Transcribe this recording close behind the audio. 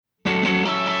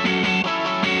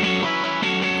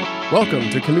Welcome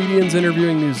to Comedians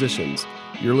Interviewing Musicians.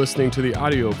 You're listening to the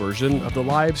audio version of the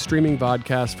live streaming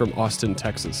vodcast from Austin,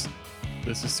 Texas.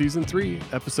 This is Season 3,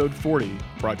 Episode 40,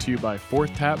 brought to you by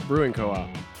Fourth Tap Brewing Co-op.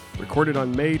 Recorded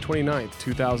on May 29th,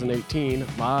 2018,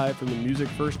 live from the Music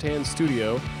Firsthand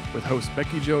studio with hosts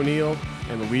Becky Jo Neal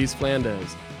and Louise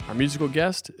Flandez. Our musical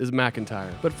guest is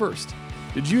McIntyre. But first,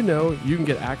 did you know you can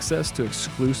get access to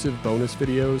exclusive bonus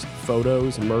videos,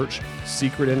 photos, merch,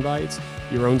 secret invites,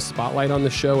 your own spotlight on the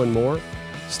show, and more?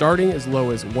 Starting as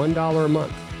low as $1 a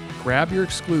month. Grab your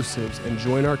exclusives and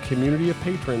join our community of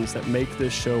patrons that make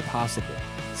this show possible.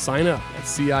 Sign up at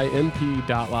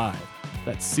CIMP.live.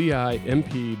 That's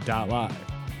CIMP.live.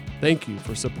 Thank you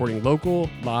for supporting local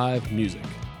live music.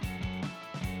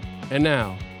 And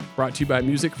now, brought to you by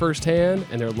Music Firsthand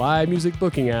and their live music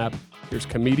booking app, here's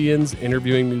Comedians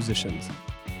Interviewing Musicians.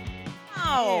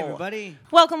 Hey, everybody.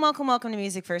 Welcome to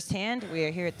Music Firsthand. We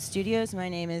are here at the studios. My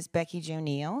name is Becky Jo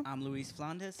Neal. I'm Louise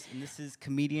Flandez, and this is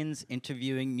Comedians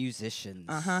Interviewing Musicians.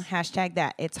 Hashtag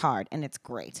that. It's hard, and it's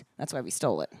great. That's why we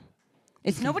stole it.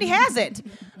 Nobody has it.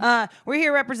 We're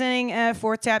here representing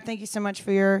Fourth Tap. Thank you so much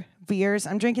for your beers.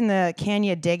 I'm drinking the Can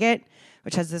Ya Dig It,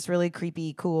 which has this really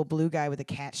creepy, cool blue guy with a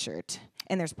cat shirt.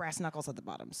 And there's brass knuckles at the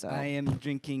bottom. So I am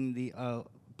drinking the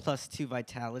 +2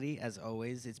 Vitality. As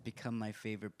always, it's become my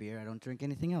favorite beer. I don't drink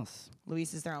anything else.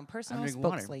 Louise is their own personal drinking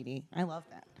water. spokeslady. I love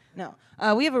that. No,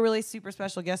 we have a really super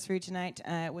special guest for you tonight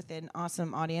with an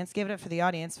awesome audience. Give it up for the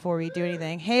audience before we do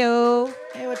anything. Hey-o.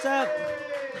 Hey, what's up?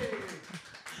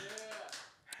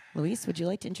 Louise, would you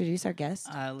like to introduce our guest?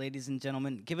 Ladies and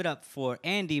gentlemen, give it up for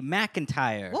Andy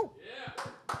McIntyre. Whoa.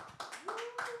 Yeah.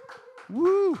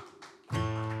 Woo!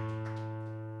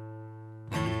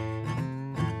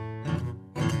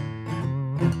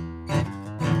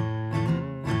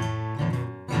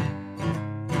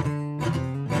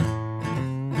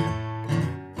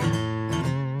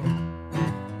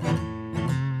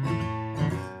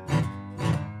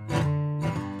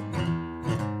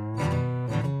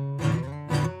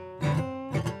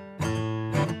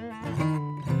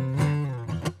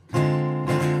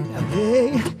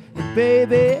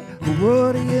 Baby,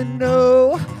 what do you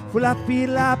know? Well, I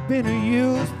feel I've been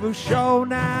used for sure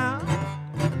now.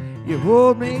 You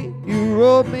hold me, you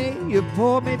roll me, you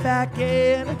pull me back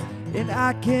in, and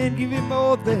I can't give you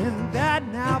more than that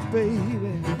now,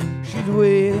 baby. She's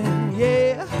waiting,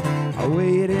 yeah, I'm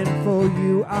waiting for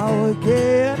you all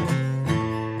again.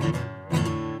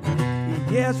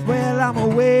 Yes, well,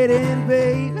 I'm waiting,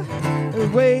 baby,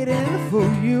 waiting for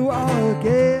you all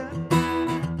again.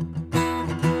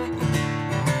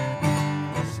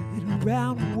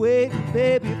 Around waiting,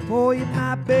 baby, for you in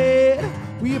my bed.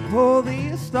 Will you pull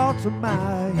these thoughts of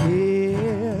my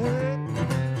head?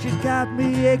 She's got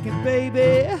me aching,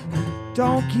 baby.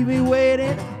 Don't keep me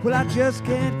waiting. Well, I just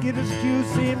can't get an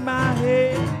excuse in my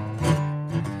head.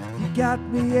 You got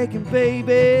me aching,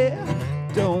 baby.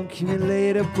 Don't keep me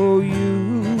later for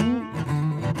you.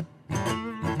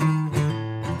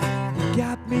 You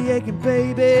got me aching,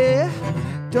 baby.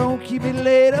 Don't keep me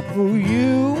later for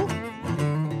you.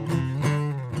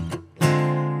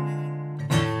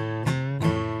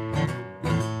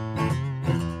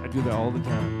 Do that all the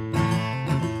time.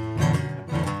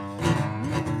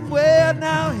 Well,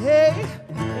 now, hey,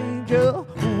 angel,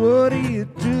 what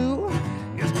do?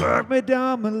 You struck me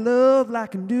down, my love,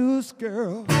 like a noose,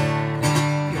 girl.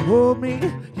 You hold me,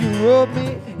 you roll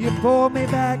me, you pull me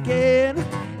back in,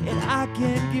 and I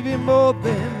can't give you more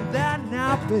than that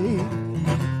now, babe.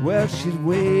 Well, she's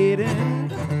waiting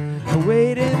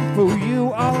for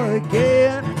you all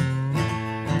again.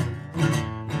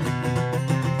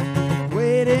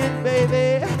 Waiting,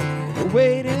 baby,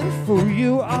 waiting for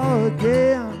you all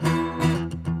again.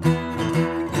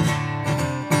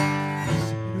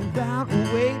 Sitting around and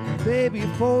waiting, baby,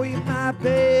 for you in my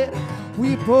bed.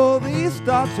 We pull these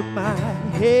thoughts of my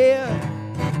head.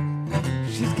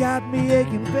 She's got me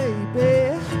aching,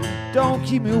 baby. Don't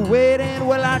keep me waiting.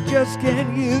 Well, I just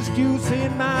can't get excuse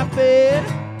in my bed.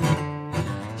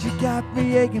 She got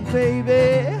me aching,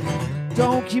 baby.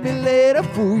 Don't keep me later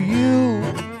for you.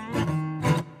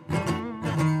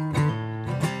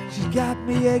 Got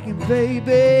me aching,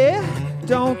 baby.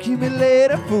 Don't keep me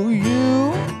later for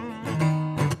you.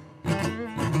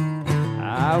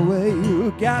 Well,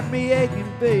 you got me aching,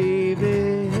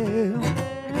 baby.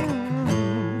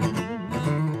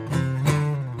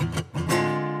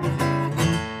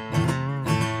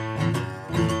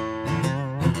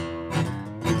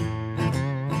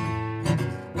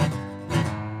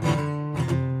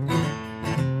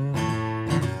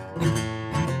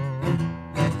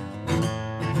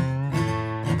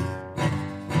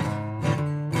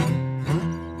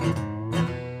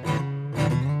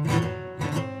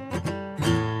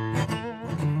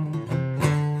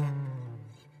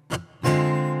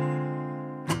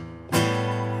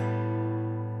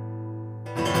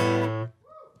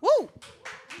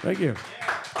 Thank you.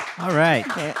 All right.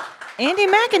 Okay. Andy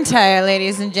McIntyre,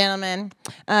 ladies and gentlemen.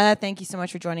 Thank you so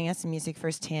much for joining us in Music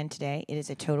Firsthand today. It is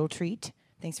a total treat.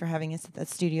 Thanks for having us at the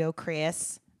studio,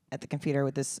 Chris, at the computer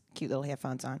with this cute little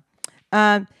headphones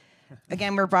on.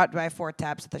 Again, we're brought by Fourth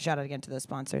Tap, so shout out again to those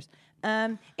sponsors.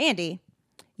 Andy,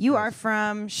 you are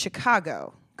from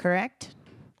Chicago, correct?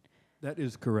 That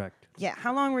is correct. Yeah.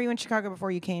 How long were you in Chicago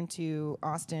before you came to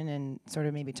Austin, and sort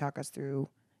of maybe talk us through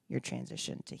your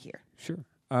transition to here? Sure.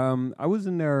 I was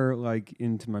in there like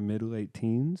into my mid-late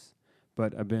teens,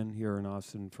 but I've been here in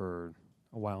Austin for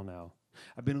a while now.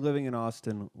 I've been living in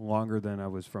Austin longer than I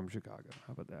was from Chicago.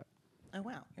 How about that? Oh,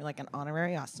 wow. You're like an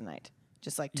honorary Austinite.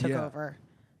 Just like took Yeah. over.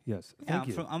 Yes. Yeah,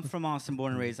 Thank you. I'm from Austin,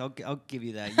 born and raised. I'll give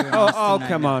you that. You're an Oh, Austinite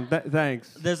come now. on.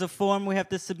 Thanks. There's a form we have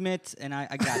to submit, and I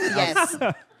got you. Yes.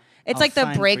 It's I'll like the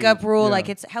sign for breakup you. rule. Yeah. Like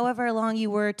it's however long you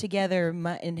were together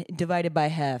and divided by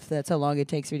half. That's how long it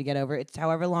takes for you to get over. It's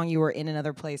however long you were in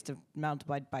another place to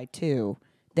multiplied by 2.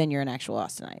 Then you're an actual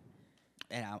Austinite.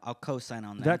 And I'll co-sign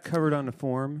on that. That covered on the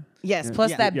form? Yes. Yeah. Plus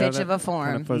Yeah. that Yeah, bitch of a form.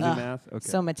 Kind of fuzzy Ugh, math? Okay.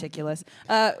 So meticulous.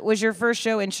 Was your first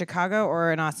show in Chicago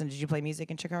or in Austin? Did you play music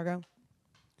in Chicago?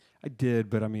 I did,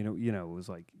 but I mean, it was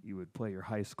like you would play your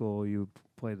high school, you would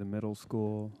play the middle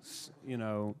school,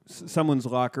 someone's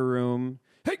locker room.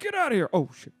 Hey, get out of here! Oh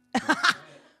shit!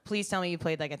 Please tell me you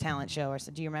played like a talent show or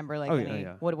so. Do you remember like Oh, yeah, any?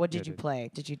 yeah. What Yeah, did you did.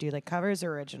 play? Did you do like covers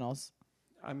or originals?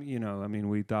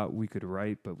 We thought we could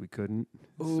write, but we couldn't.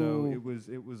 So Ooh.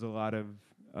 it was a lot of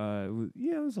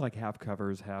it was like half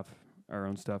covers, half our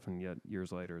own stuff, and yet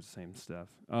years later, it's the same stuff.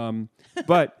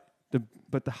 But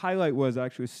the highlight was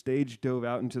actually stage dove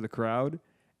out into the crowd,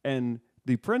 and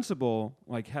the principal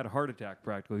like had a heart attack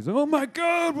practically. He's like, "Oh my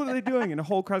God, what are they doing?" And the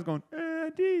whole crowd's going,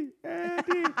 "Andy,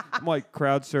 Andy." I'm like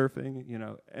crowd surfing,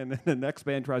 and then the next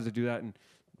band tries to do that, and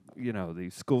the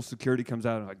school security comes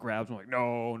out and like grabs them, like,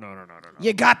 no.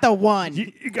 You got the one. You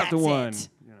got the That's one. it.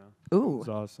 Ooh. It's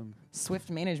awesome. Swift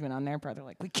management on their part. They're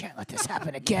like, we can't let this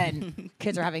happen again.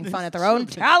 Kids are having fun at their own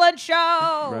talent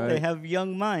show. Right. They have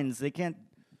young minds. They can't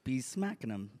be smacking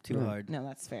them too Right. hard. No,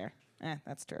 that's fair.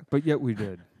 That's true. But yet we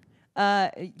did.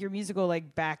 Your musical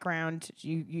like background.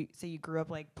 You say you grew up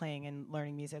like playing and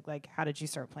learning music. Like, how did you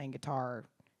start playing guitar, or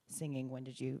singing? When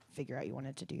did you figure out you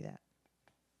wanted to do that?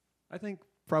 I think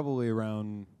probably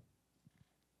around,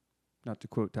 not to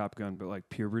quote Top Gun, but like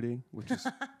puberty, which is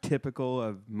typical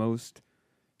of most,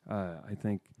 I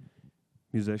think,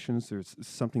 musicians. There's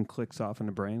something clicks off in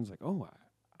the brain. It's like, oh,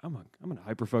 I'm going to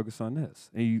hyper focus on this,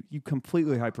 and you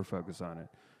completely hyper focus on it.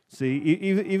 See,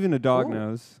 even a dog Ooh.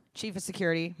 knows. Chief of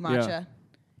Security, Matcha,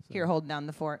 here holding down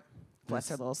the fort. Bless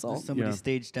her little soul. There's somebody Yeah.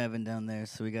 stage diving down there,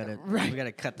 so we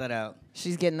gotta cut that out.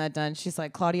 She's getting that done. She's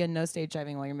like, Claudia, no stage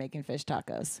diving while you're making fish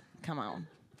tacos. Come on.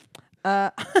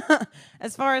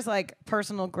 As far as like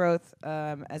personal growth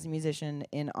as a musician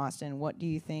in Austin, what do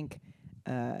you think?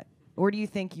 Where do you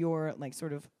think your like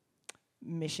sort of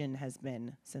mission has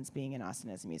been since being in Austin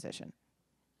as a musician?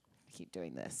 Keep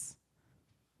doing this.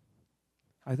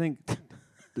 I think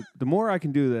the more I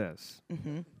can do this,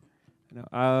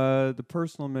 the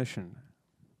personal mission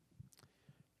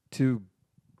to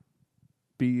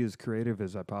be as creative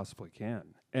as I possibly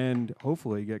can, and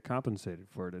hopefully get compensated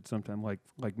for it at some time, like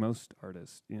most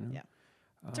artists, Yeah.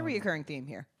 It's a reoccurring theme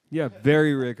here. Yeah,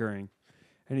 very recurring.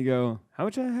 And you go, how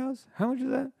much is that house? How much is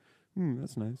that?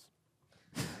 That's nice.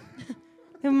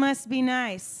 It must be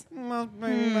nice. Must be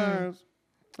nice.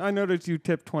 I noticed you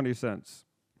tipped 20 cents.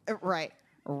 Right.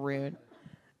 Rude.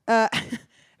 As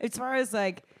far as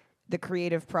like the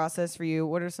creative process for you,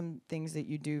 what are some things that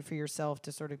you do for yourself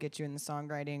to sort of get you in the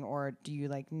songwriting, or do you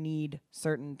like need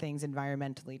certain things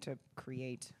environmentally to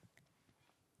create?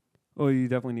 Oh, you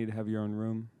definitely need to have your own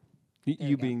room. you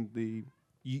You go. being the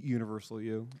universal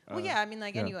you. Well, yeah, I mean,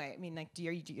 like, yeah. anyway, I mean, like, do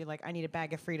you like, I need a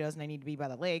bag of Fritos and I need to be by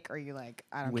the lake, or are you like,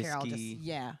 I don't care, I'll just, Whiskey.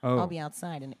 yeah, Oh. I'll be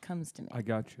outside and it comes to me. I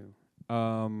got you.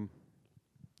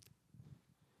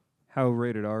 How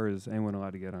rated R is anyone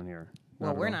allowed to get on here?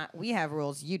 well, at we're all. not, we have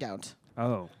rules, you don't.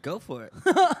 Oh. Go for it.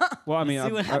 Well, I mean,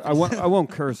 see what I won't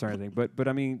curse or anything, but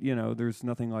I mean, there's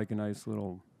nothing like a nice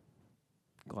little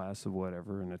glass of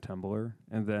whatever in a tumbler,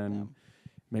 and then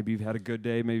maybe you've had a good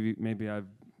day, maybe I've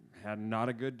had not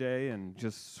a good day, and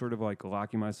just sort of like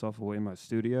locking myself away in my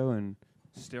studio and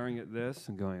staring at this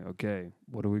and going, okay,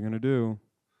 what are we gonna do?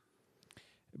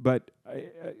 But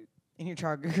In your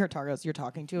targos, you're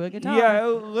talking to a guitar. yeah, a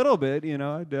little bit,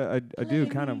 I do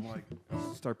kind of like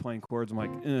start playing chords. I'm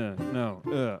like,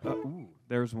 ooh,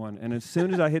 there's one. And as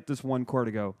soon as I hit this one chord,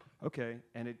 I go, okay,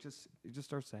 and it just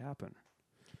starts to happen.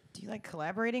 Do you like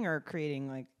collaborating or creating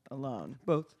like alone?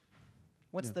 Both.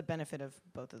 What's Yeah. the benefit of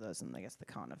both of those, and I guess the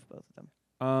con of both of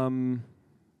them?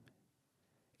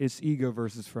 it's ego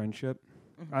versus friendship.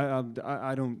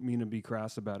 I don't mean to be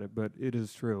crass about it, but it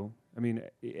is true. I mean,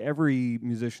 every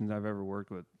musician I've ever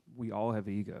worked with, we all have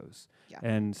egos,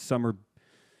 and some are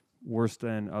worse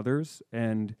than others,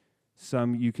 and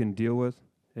some you can deal with.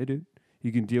 Hey, dude,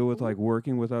 you can deal with like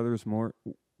working with others more.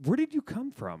 Where did you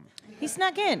come from? He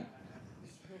snuck in.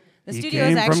 The He studio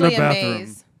came is from the actually a bathroom.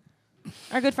 maze.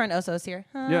 Our good friend Oso's here.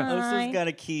 Yeah. Hi. Oso's got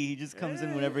a key. He just comes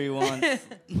in whenever he wants.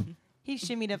 He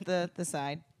shimmied up the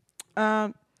side.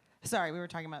 Sorry, we were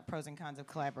talking about pros and cons of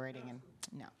collaborating, and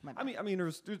no, my bad. I mean,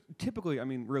 there's typically,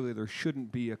 really, there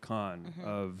shouldn't be a con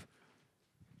of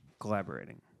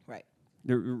collaborating. Right.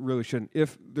 There really shouldn't.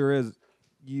 If there is,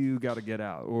 you got to get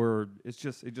out, or it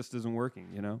just isn't working.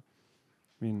 You know,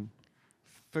 I mean,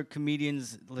 For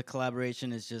comedians, the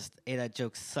collaboration is just, hey, that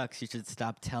joke sucks. You should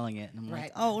stop telling it. And I'm Right.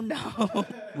 like, oh no.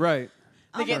 right.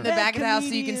 They get in the bad back of the house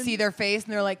so you can comedian. see their face,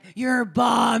 and they're like, "You're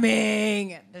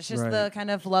bombing." It's just Right. the kind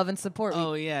of love and support.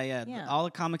 Oh yeah. Yeah. All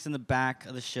the comics in the back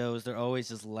of the shows, they're always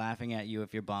just laughing at you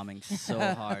if you're bombing so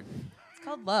hard. It's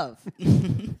called love.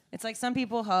 It's like some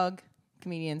people hug,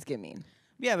 comedians get mean.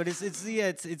 Yeah, but it's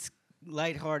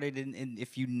lighthearted, and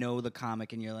if you know the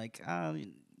comic and you're like, oh,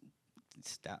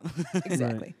 stop.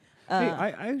 Exactly. Hey,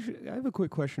 I have a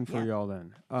quick question for yeah. y'all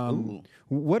then. Ooh.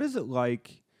 What is it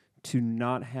like to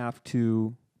not have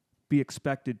to be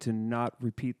expected to not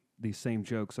repeat the same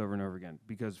jokes over and over again?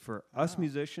 Because for us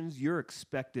musicians, you're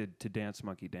expected to dance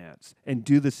monkey dance and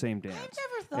do the same dance.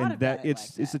 never thought and about that it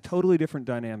it's like it's a that. totally different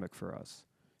dynamic for us.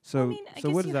 So I mean, I so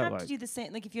guess what is you that have like? to do the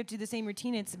same. Like, if you have to do the same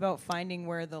routine, it's about finding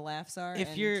where the laughs are. If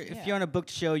and you're on a booked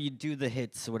show, you do the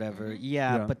hits or whatever.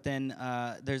 Yeah, Yeah. but then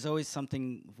there's always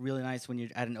something really nice when you're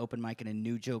at an open mic and a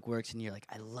new joke works, and you're like,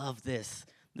 I love this.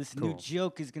 This new Cool.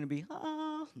 joke is gonna be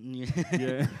and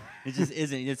Yeah. It just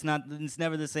isn't. It's not. It's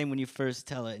never the same when you first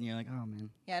tell it, and you're like, oh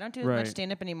man. Yeah, I don't do as Right. much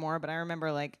stand up anymore, but I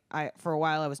remember like for a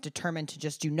while I was determined to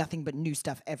just do nothing but new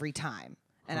stuff every time.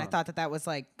 And I thought that was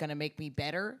like gonna make me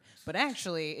better, but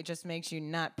actually it just makes you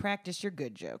not practice your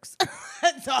good jokes.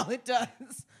 That's all it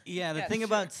does. Yeah, the Yeah, thing sure.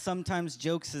 about sometimes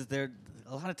jokes is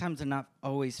a lot of times they're not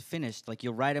always finished. Like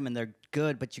you'll write them and they're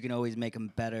good, but you can always make them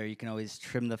better. You can always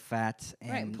trim the fat.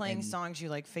 And, Right, and playing and songs, you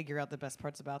like figure out the best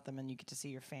parts about them, and you get to see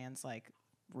your fans like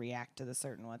react to the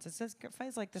certain ones. It's just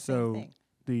feels like the So same thing.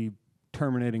 the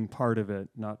terminating part of it,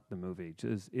 not the movie,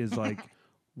 is like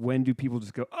when do people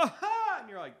just go, aha, and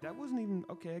you're like, that wasn't even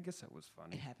okay. I guess that was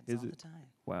funny. It happens Is all it? the time.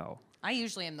 Wow. I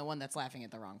usually am the one that's laughing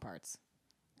at the wrong parts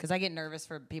because I get nervous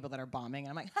for people that are bombing, and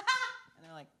I'm like, and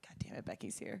they're like, God damn it,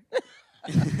 Becky's here.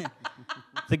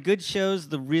 The good shows,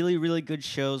 the really, really good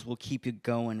shows will keep you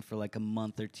going for like a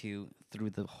month or two through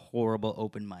the horrible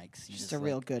open mics. You Just a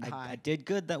real good high. I did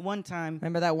good that one time.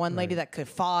 Remember that one lady that could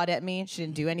fawed at me? She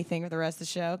didn't do anything for the rest of the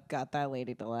show. Got that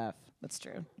lady to laugh. That's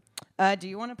true. Do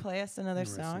you want to play us another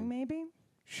song, maybe?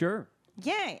 Sure.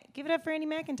 Yay! Give it up for Andy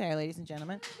McIntyre, ladies and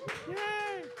gentlemen. Yay.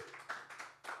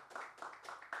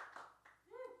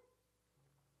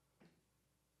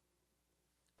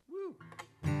 Woo.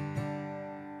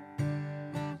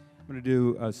 I'm going to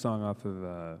do a song off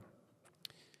of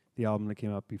the album that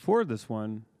came out before this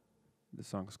one. The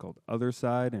song is called Other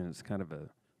Side, and it's kind of a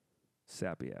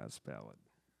sappy-ass ballad,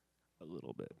 a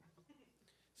little bit.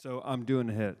 So I'm doing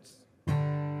the hits.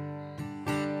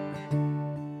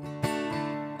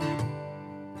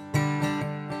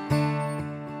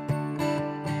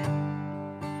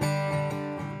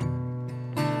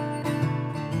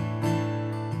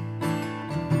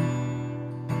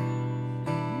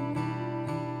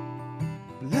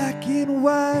 Black and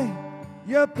white,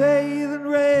 you're bathing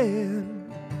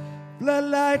red.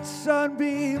 Floodlight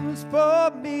sunbeams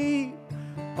for me.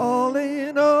 All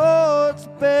in all, it's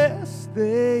best,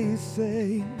 they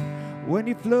say, when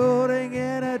you're floating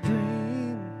in a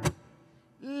dream.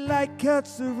 Light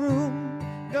cuts the room,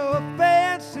 no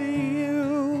offense to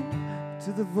you,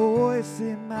 to the voice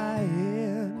in my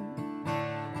head.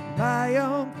 My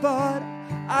own thought,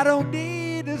 I don't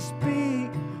need to speak.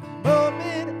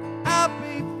 Moment, I'll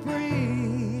be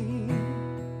free.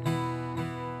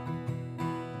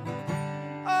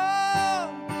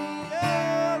 On the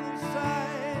other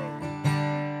side,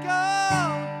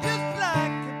 gone just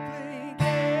like a blink,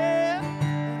 yeah.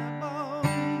 And I'm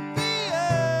on the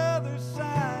other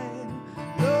side,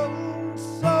 lone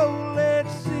soul,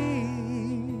 let's see.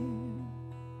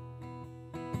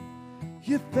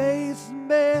 Your face,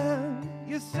 man,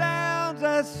 your sounds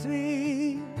I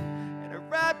see, and are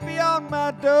right beyond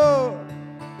my door.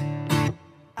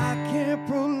 I can't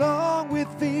prolong with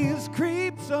these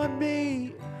creeps on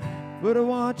me, but I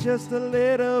want just a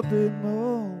little bit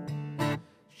more.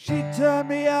 She turned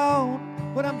me on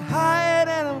when I'm high and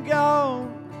I'm gone.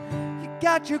 You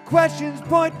got your questions,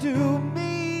 point to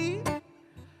me.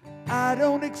 I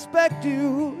don't expect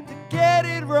you to get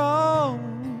it wrong.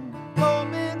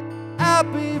 Moment, I'll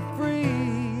be free.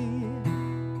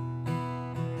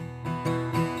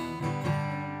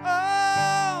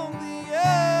 On the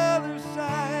other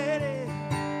side, it's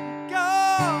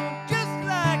gone just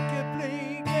like a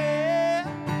blink, yeah.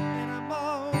 And I'm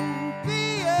on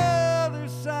the other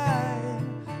side,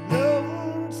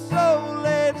 lone soul,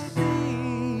 let's see.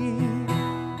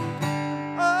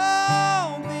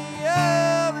 On the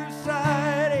other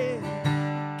side,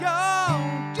 it's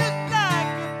gone just like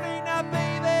a blink now,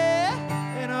 baby.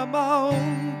 And I'm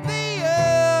on the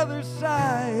other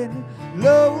side,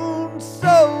 lone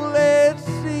soul, let's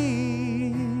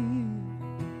see.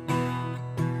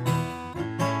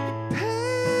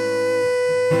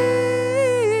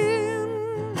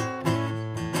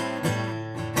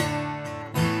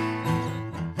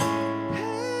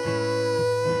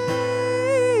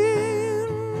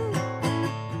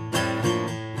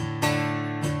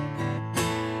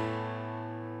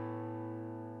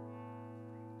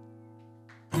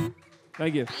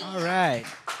 Thank you. All right.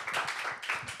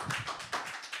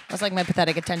 That's like my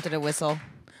pathetic attempt at a whistle.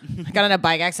 I got in a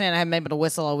bike accident and I haven't been able to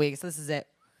whistle all week, so this is it.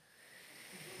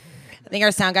 I think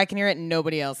our sound guy can hear it and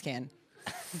nobody else can.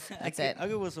 That's it. I'll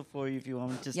go whistle for you if you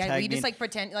want. Just Yeah, tag will you me just in. like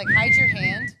pretend, like hide your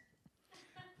hand?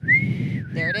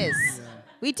 There it is. Yeah.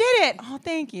 We did it. Oh,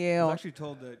 thank I you. was actually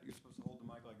told that you're supposed to hold the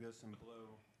mic like this and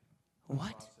blow.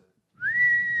 What?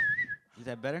 Is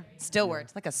that better? Still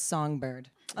works like a songbird.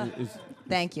 It's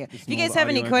Thank you. If you an guys old have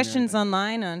any audio questions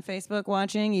engineering online on Facebook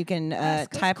watching, you can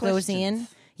Ask us type those in.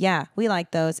 questions. Yeah, we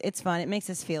like those. It's fun. It makes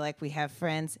us feel like we have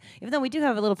friends. Even though we do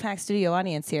have a little packed studio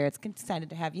audience here, it's excited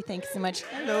to have you. Thank you so much.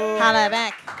 Hello. Holla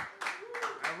back.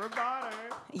 Everybody.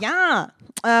 Yeah.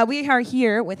 We are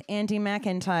here with Andy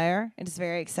McIntyre. It is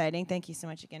very exciting. Thank you so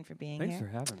much again for being Thanks here.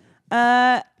 for having me.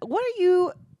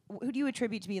 Who do you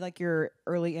attribute to be like your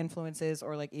early influences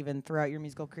or like even throughout your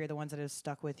musical career, the ones that have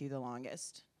stuck with you the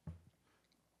longest?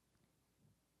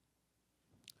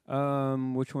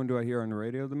 Which one do I hear on the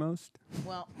radio the most?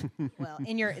 Well,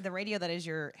 in the radio that is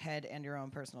your head and your own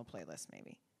personal playlist,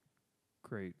 maybe.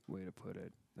 Great way to put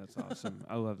it. That's awesome.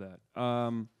 I love that.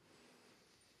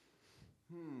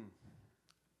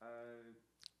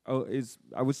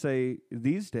 I would say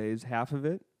these days half of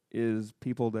it is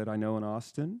people that I know in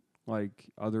Austin, like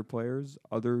other players,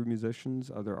 other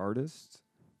musicians, other artists.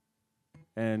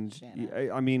 And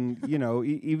I mean, you know,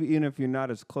 even if you're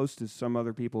not as close to some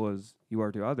other people as you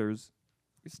are to others,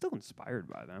 you're still inspired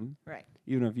by them. Right.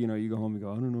 Even if, you know, you go home and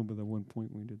go, I don't know about that one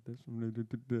point we did this.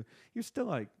 You're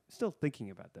still thinking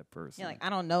about that person. Yeah, like I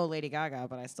don't know Lady Gaga,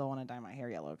 but I still want to dye my hair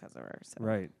yellow because of her. So.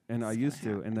 Right. And I used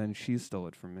to, and then she stole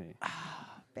it from me.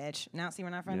 Bitch. Now, see, we're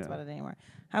not friends Yeah. about it anymore.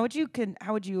 How would you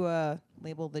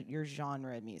label your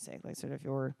genre of music? Like, sort of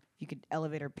if you could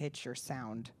elevator pitch your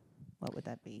sound, what would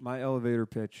that be? My elevator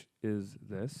pitch is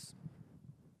this.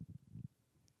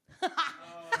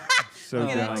 So Look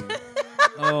at dumb.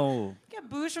 Oh. Get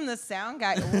booze from the sound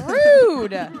guy.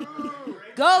 Rude.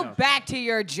 Go back to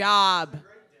your job.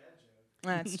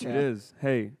 That's true. It is.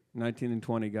 Hey, 19 and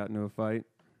 20 got into a fight.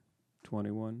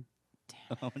 21.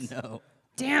 Oh no.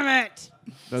 Damn it.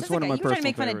 That's Sounds one like of my you were trying to personal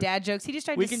make fun of favorites. dad jokes. He just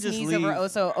tried We to can just sneeze over leave.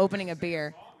 Oso opening a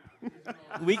beer.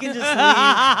 We can just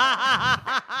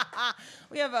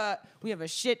leave. We have a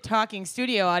shit talking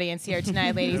studio audience here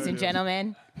tonight, ladies and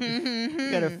gentlemen.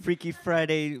 We got a Freaky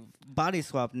Friday body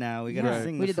swap now. We got to Right.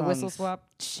 sing We did the whistle songs. swap.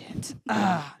 Shit.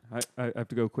 I have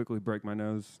to go quickly break my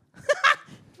nose.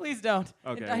 Please don't.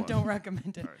 Okay, I well. don't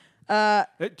recommend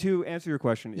it. To answer your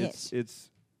question, Yes. it's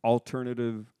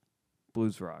alternative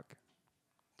blues rock.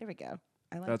 There we go.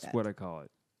 I like That's that. what I call it.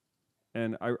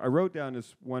 And I wrote down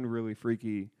this one really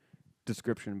freaky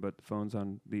description, but the phone's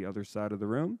on the other side of the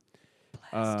room.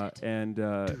 And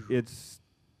it's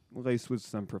laced with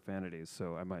some profanities,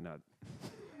 so I might not.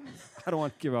 I don't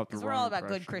want to give out the Because wrong we're all about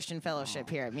good impression. Christian fellowship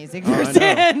here at Music Oh, I First know.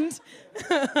 Hand.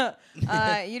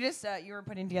 You were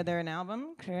putting together an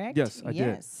album, correct? Yes, I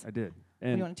yes. did. I did. Do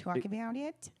And you want to talk it- about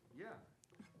it? Yeah.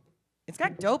 It's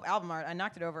got dope album art. I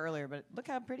knocked it over earlier, but look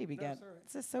how pretty we got.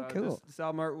 It's just so cool. This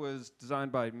album art was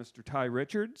designed by Mr. Ty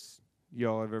Richards.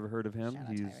 Y'all have ever heard of him? Shout out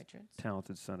Ty He's Richards.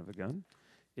 talented son of a gun.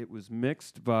 It was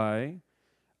mixed by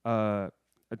a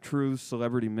true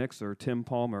celebrity mixer, Tim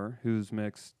Palmer, who's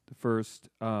mixed the first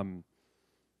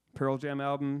Pearl Jam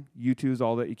album, U2's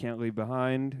All That You Can't Leave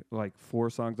Behind, like 4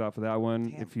 songs off of that one.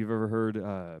 Damn. If you've ever heard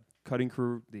Cutting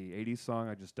Crew, the 80s song,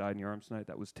 I Just Died in Your Arms Tonight,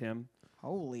 that was Tim.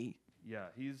 Holy. Yeah,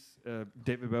 he's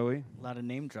David Bowie. A lot of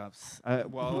name drops.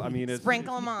 Well, I mean, it's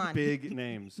Sprinkle 'em on. big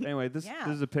names. Anyway, this Yeah.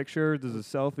 is a picture. This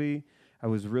is a selfie. I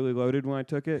was really loaded when I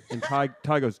took it, and Ty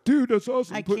goes, "Dude, that's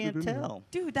awesome." I putting it can't in there." tell.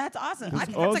 Dude, that's awesome. I That's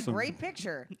think that's a awesome. great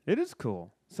picture. It is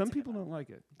cool. Some people don't like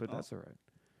it, but that's all right.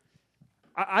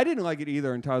 I didn't like it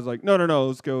either, and Ty's like, no,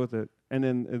 let's go with it. And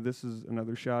then this is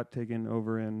another shot taken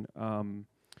over in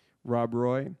Rob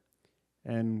Roy,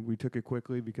 and we took it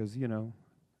quickly because,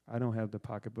 I don't have the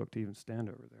pocketbook to even stand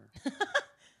over there.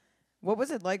 What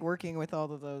was it like working with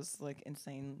all of those like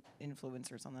insane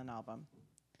influencers on that album?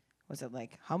 Was it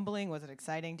like humbling? Was it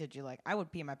exciting? Did you I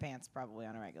would pee my pants probably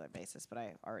on a regular basis, but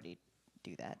I already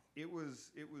do that. It was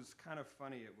kind of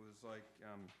funny. It was like,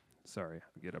 sorry,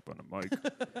 I'll get up on the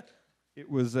mic. It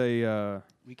was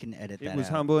We can edit that it was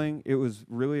out. humbling. It was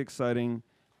really exciting.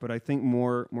 But I think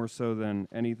more so than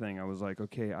anything, I was like,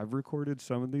 okay, I've recorded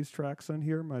some of these tracks on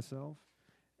here myself,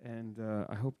 and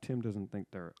I hope Tim doesn't think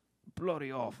they're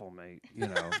bloody awful, mate.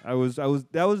 That was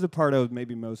the part I was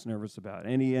maybe most nervous about.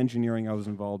 Any engineering I was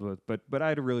involved with, but I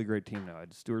had a really great team now. I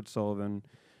had Stuart Sullivan,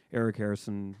 Eric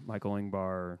Harrison, Michael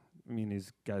Ingbar. I mean,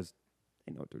 these guys,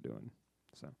 they know what they're doing.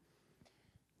 So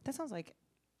That sounds like.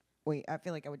 Wait, I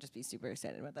feel like I would just be super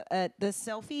excited about that. The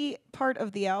selfie part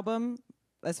of the album,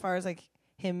 as far as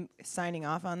him signing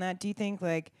off on that, do you think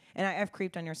and I've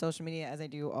creeped on your social media as I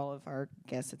do all of our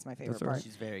guests. It's my favorite That's all part. right.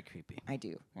 She's very creepy. I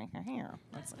do. That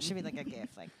should be like a gif.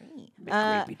 Me.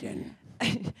 Creepy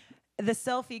then. The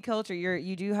selfie culture.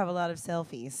 You do have a lot of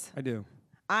selfies. I do.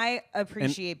 I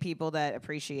appreciate people that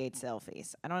appreciate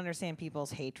selfies. I don't understand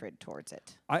people's hatred towards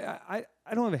it. I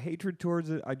don't have a hatred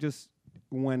towards it. I just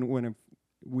when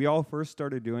we all first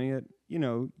started doing it,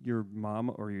 your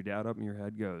mom or your dad up in your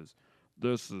head goes,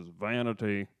 "This is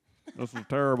vanity. This is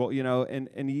terrible,"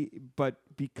 but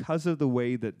because of the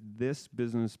way that this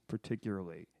business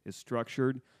particularly is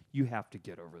structured, you have to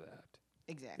get over that.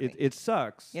 Exactly. It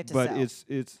sucks, You have to but sell.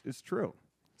 it's true.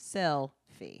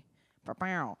 Selfie.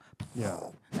 Ba-bow. Yeah.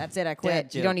 That's it. I quit.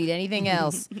 Dad You don't joke. need anything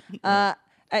else.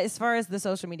 As far as the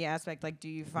social media aspect, do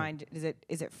you find does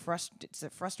it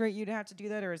frustrate you to have to do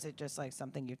that, or is it just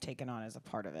something you've taken on as a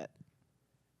part of it?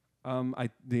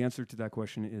 The answer to that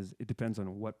question is it depends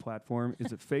on what platform.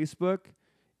 Is it Facebook?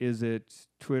 Is it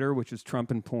Twitter, which is Trump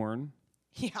and porn?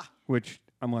 Yeah. Which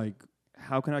I'm like,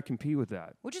 how can I compete with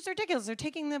that? Which is ridiculous. They're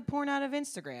taking the porn out of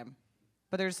Instagram,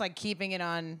 but they're just keeping it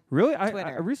on. Really? I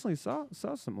Twitter. recently saw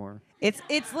some more. It's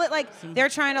lit they're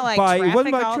trying to It traffic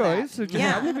wasn't my all choice. that. It just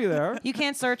happened to be there. You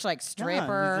can't search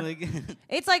stripper.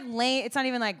 It's lame. It's not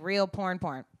even real porn.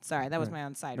 Sorry, that was Right. my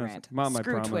own side No, rant. Mom, I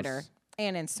Screw promise. Twitter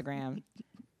and Instagram.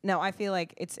 No, I feel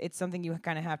like it's something you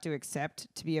kind of have to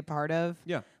accept to be a part of.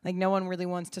 Yeah. No one really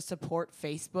wants to support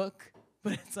Facebook,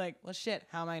 but it's well, shit.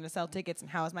 How am I going to sell tickets,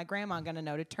 and how is my grandma going to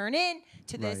know to turn in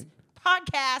to this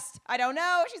podcast? I don't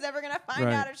know if she's ever going to find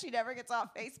Right. out if she never gets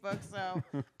off Facebook. So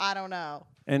I don't know.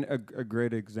 And a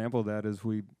great example of that is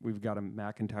we've got a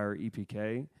McIntyre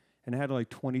EPK, and it had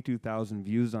 22,000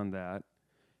 views on that,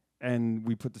 and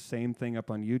we put the same thing up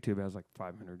on YouTube. It has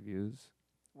 500 views.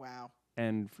 Wow.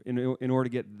 And in order to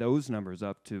get those numbers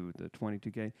up to the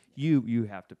 22K, you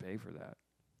have to pay for that.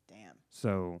 Damn.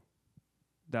 So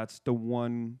that's the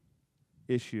one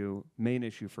main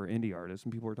issue for indie artists.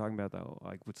 And people were talking about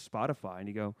that with Spotify. And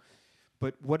you go,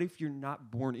 but what if you're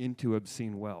not born into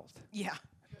obscene wealth? Yeah.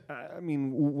 I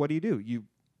mean, what do?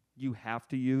 You have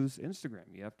to use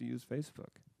Instagram. You have to use Facebook.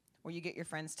 Where you get your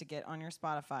friends to get on your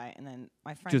Spotify, and then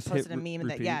my friend Just hit posted a meme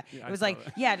that repeat? yeah, Yeah, it I was saw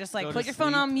that. just Go put to your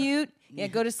phone on sleep.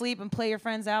 mute, go to sleep and play your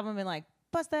friend's album and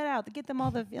bust that out, get them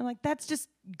all the. I'm that's just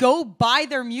go buy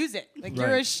their music. You're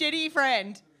a Right. shitty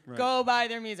friend. Right. Go buy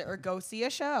their music or go see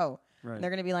a show. Right. And they're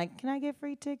gonna be like, can I get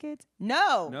free tickets?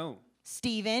 No, No.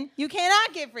 Steven, you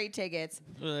cannot get free tickets.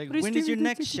 When is is your Steven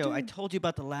next Gutierrez show? I doing? told you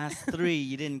about the last 3.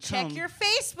 You didn't come. Check your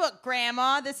Facebook,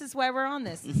 Grandma. This is why we're on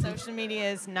this. The social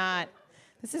media is not.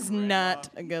 This is not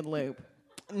a good loop.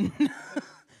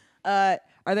 Are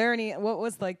there any? What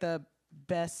was the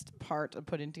best part of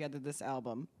putting together this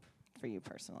album for you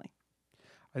personally?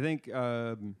 I think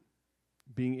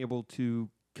being able to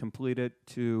complete it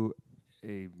to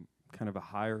a kind of a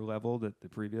higher level that the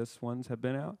previous ones have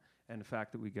been out, and the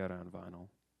fact that we got it on vinyl.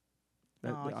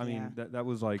 I mean, that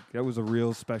was a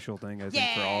real special thing, I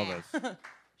think, for all of us.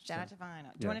 Shout out to Vinyl. Do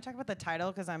yeah. you want to talk about the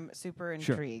title? Because I'm super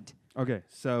Sure. intrigued. Okay,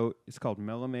 so it's called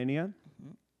Melomania,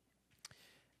 Mm-hmm.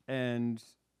 and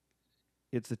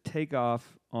it's a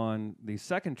takeoff on the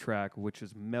second track, which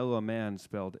is Meloman,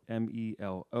 spelled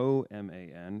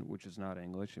Meloman, which is not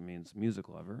English. It means music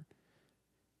lover.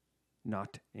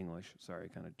 Not English. Sorry,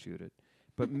 kind of chewed it.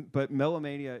 But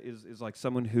Melomania is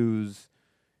someone who's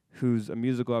a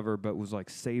music lover, but was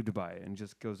saved by it and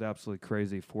just goes absolutely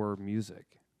crazy for music.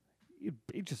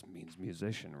 It just means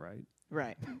musician, right?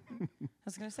 Right. I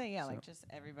was gonna say, yeah, like just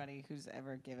everybody who's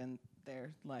ever given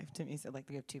their life to me. So like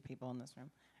we have 2 people in this room.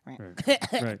 Right.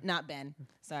 Right. Not Ben.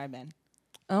 Sorry, Ben.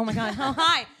 Oh my God. Oh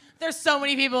hi. There's so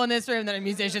many people in this room that are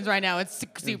musicians right now. It's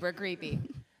super creepy.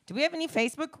 Do we have any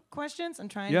Facebook questions? I'm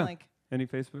trying to like Any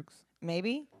Facebooks?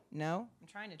 maybe. No. I'm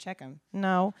trying to check them.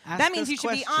 No. Ask that means us you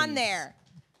should be on questions. there.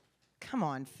 Come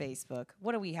on, Facebook.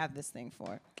 What do we have this thing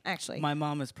for? Actually. My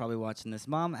mom is probably watching this.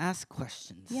 Mom, ask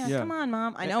questions. yeah, Yeah. come on,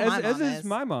 Mom. I know as, my mom as is.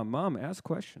 my mom. Mom, ask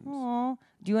questions. Aw.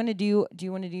 Do you want to do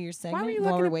your segment you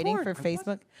while looking we're at waiting porn? for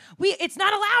Facebook? It's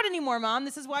not allowed anymore, Mom.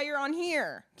 This is why you're on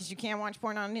here. Because you can't watch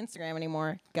porn on Instagram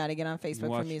anymore. Got to get on Facebook for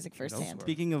watch music it firsthand. elsewhere.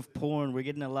 Speaking of porn, we're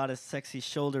getting a lot of sexy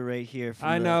shoulder right here. From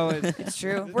I the- know. It's It's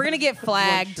true. We're going to get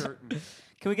flagged.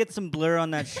 Can we get some blur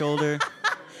on that shoulder?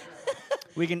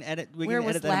 We can edit. We Where can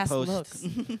was edit that in last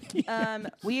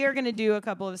post. We are going to do a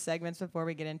couple of segments before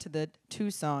we get into the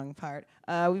 2-song part.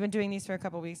 We've been doing these for a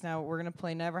couple of weeks now. We're going to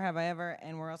play Never Have I Ever,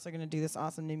 and we're also going to do this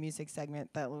awesome new music segment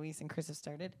that Luis and Chris have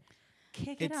started.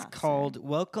 Kick it It's off, sir. called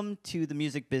 "Welcome to the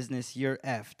Music Business." You're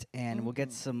effed, and we'll Mm.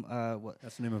 get some. What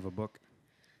That's the name of a book.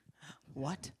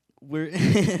 What? we're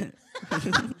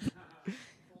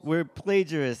we're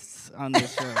plagiarists on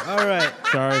this show. All right.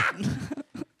 Sorry.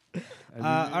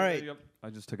 All right. Yep. I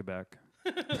just took it back.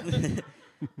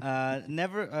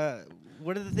 Never.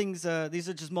 What are the things? These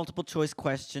are just multiple choice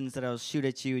questions that I'll shoot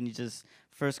at you, and you just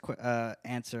first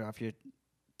answer off your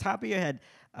top of your head.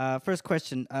 First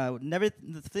question. Never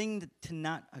the thing to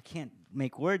not. I can't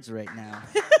make words right now.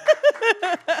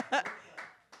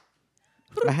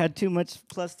 I had too much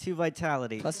 +2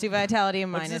 vitality. +2 vitality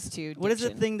and What's minus this- 2 What is the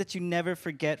diction. thing that you never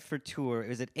forget for tour?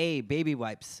 Is it A, baby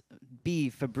wipes,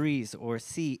 B, Febreze, or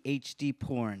C, HD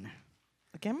porn?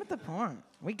 Again with the porn.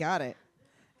 We got it.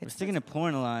 We're sticking to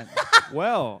porn a lot.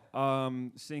 Well,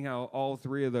 seeing how all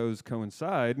 3 of those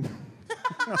coincide,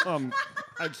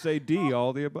 I'd say D,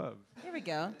 all the above. Here we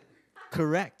go.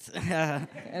 Correct. And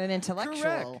an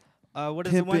intellectual. What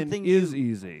is the one Pimpin' thing is you?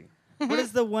 easy. What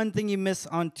is the one thing you miss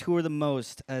on tour the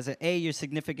most? Is it A, your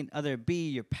significant other, B,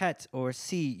 your pet, or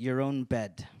C, your own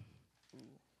bed?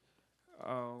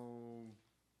 Oh,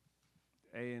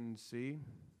 A and C,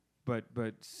 but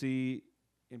C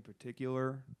in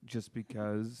particular, just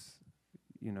because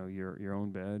your own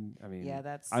bed. I mean, Yeah,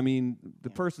 that's- the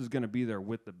person's gonna be there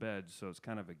with the bed, so it's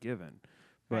kind of a given.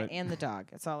 But Right, and the dog.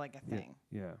 It's all like a thing.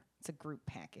 yeah, It's a group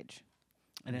package.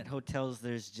 And at hotels,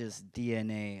 there's just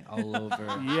DNA all over.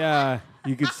 yeah,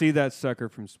 you could see that sucker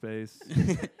from space.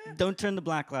 Don't turn the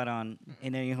black light on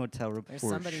in any hotel room. There's Or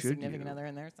somebody's should significant you? other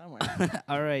in there somewhere.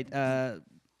 All right.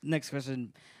 Next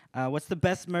question. What's the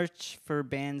best merch for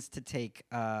bands to take?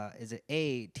 Is it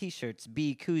A, T-shirts,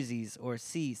 B, koozies, or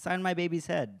C, sign my baby's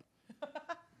head?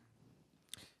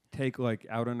 Take like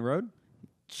out on the road.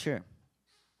 Sure.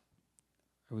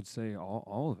 I would say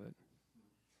all of it.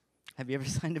 Have you ever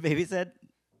signed a baby's head?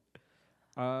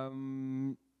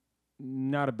 Not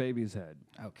a baby's head.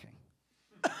 Okay.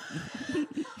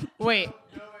 Wait.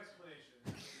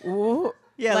 Ooh,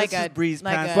 Yeah, like let's a just breeze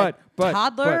like past. a But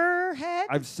toddler head.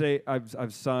 I've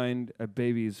signed a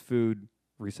baby's food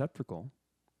receptacle.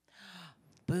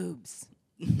 Boobs.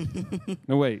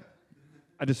 No, wait,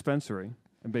 a dispensary.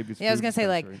 A baby's Yeah, I was food gonna say,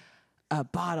 like, dispensary. A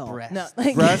bottle. Breast. No,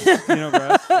 like breasts.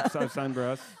 Breasts. I've signed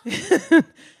breasts.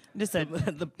 just a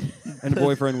And the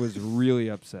boyfriend was really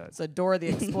upset. it's a Dora the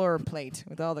Explorer plate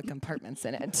with all the compartments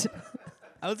in it.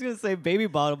 I was gonna say baby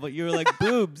bottle, but you were like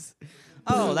boobs.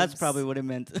 Oh, that's Boobs. probably what it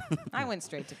meant. I went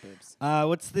straight to boobs.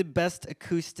 What's the best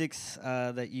acoustics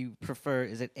that you prefer?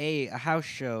 Is it A, a house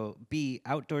show, B,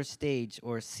 outdoor stage,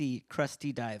 or C,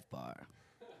 crusty dive bar?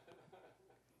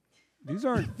 These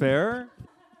aren't fair.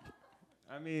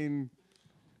 I mean,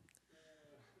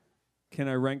 can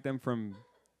I rank them from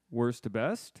worst to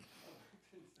best?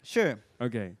 Sure.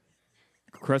 Okay.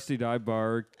 Krusty Dive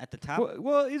Bar. At the top?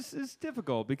 Well, it's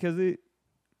difficult because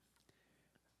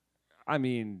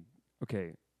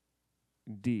okay.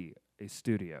 D, a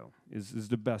studio is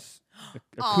the best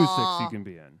acoustics you can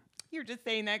be in. You're just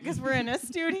saying that because we're in a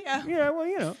studio. Yeah,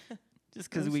 well, Just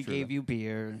because That's we true. gave you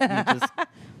beer. You just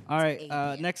all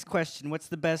right. Next question. What's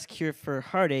the best cure for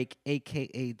heartache,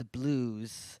 a.k.a. the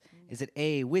blues? Is it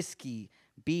A, whiskey,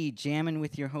 B, jamming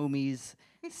with your homies,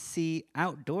 C,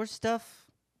 outdoor stuff,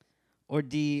 or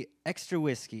D, extra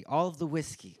whiskey, all of the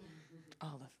whiskey?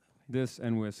 All of this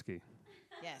and whiskey.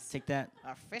 yes. Take that.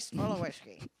 A fistful of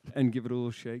whiskey. And give it a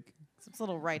little shake. It's a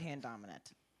little right hand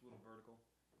dominant.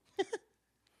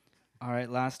 All right,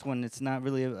 last one. It's not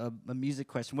really a music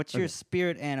question. What's your Okay.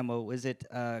 spirit animal? Is it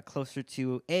closer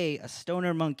to A, a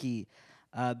stoner monkey,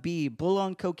 B, bull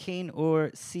on cocaine, or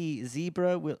C,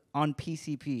 zebra on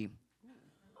PCP?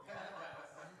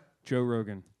 Joe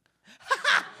Rogan.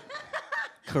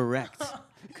 Correct.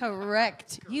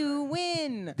 Correct. You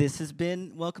win. This has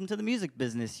been Welcome to the Music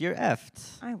Business. You're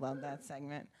effed. I love that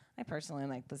segment. I personally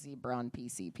like the zebra on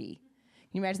PCP. Can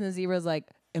you imagine the zebra's like,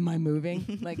 am I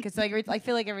moving? Like, it's like I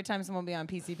feel like every time someone will be on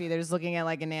PCP, they're just looking at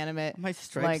like inanimate, My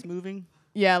stripes like, moving.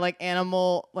 yeah, like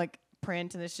animal like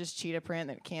print, and it's just cheetah print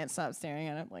that can't stop staring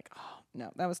at it. Like, oh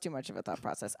no, that was too much of a thought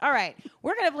process. All right,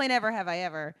 we're gonna play Never Have I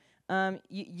Ever.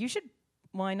 You should.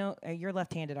 Well, I know you're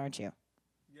left-handed, aren't you?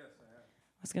 Yes, I am.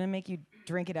 I was gonna make you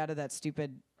drink it out of that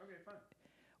stupid. Okay, fine.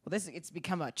 Well, it's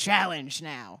become a challenge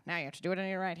now. Now you have to do it on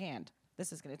your right hand.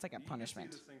 This is it's like a punishment.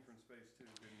 You see this thing from space too,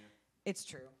 didn't you? It's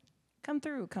true. Come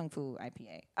through, Kung Fu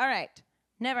IPA. All right.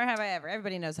 Never have I ever.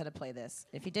 Everybody knows how to play this.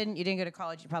 If you didn't go to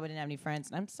college. You probably didn't have any friends.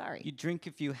 And I'm sorry. You drink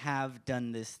if you have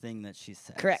done this thing that she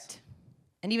said. Correct.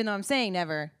 And even though I'm saying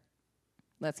never,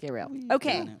 let's get real.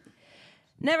 Okay. Done it.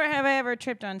 Never have I ever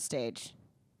tripped on stage.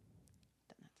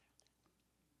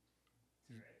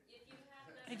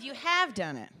 If you have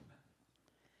done it,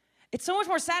 it's so much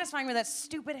more satisfying with that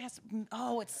stupid ass.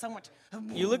 Oh, it's so much.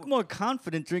 You look more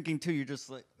confident drinking too. You're just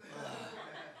like,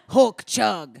 Hulk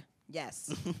chug.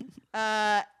 Yes.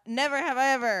 Never have I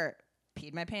ever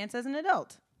peed my pants as an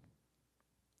adult.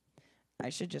 I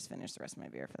should just finish the rest of my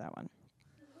beer for that one.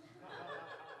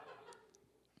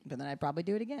 But then I'd probably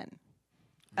do it again.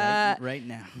 right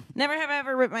now. Never have I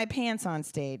ever ripped my pants on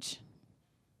stage.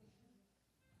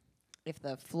 If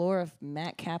the floor of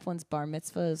Matt Kaplan's bar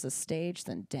mitzvah is a stage,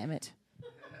 then damn it,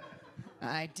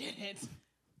 I did it.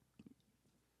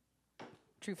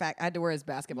 True fact, I had to wear his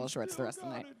basketball shorts the rest of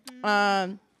the night.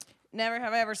 Never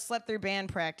have I ever slept through band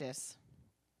practice.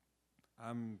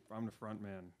 I'm the front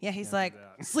man. Yeah, he's Can't do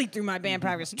like, that. sleep through my band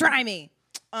practice. Try me.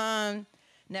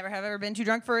 Never have I ever been too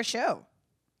drunk for a show.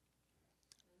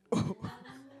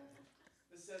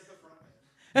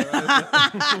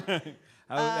 That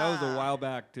was a while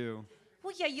back too.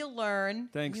 Well, yeah, you'll learn.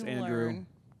 Thanks, You'll Andrew. learn.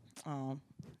 Oh,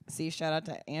 see, shout out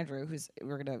to Andrew,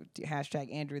 we're gonna do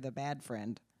hashtag Andrew the bad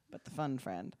friend, but the fun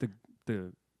friend.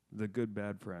 The good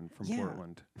bad friend from Yeah.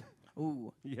 Portland.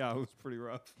 Ooh, Yeah, it was pretty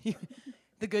rough.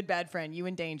 the good bad friend. You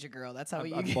and Danger Girl. That's how I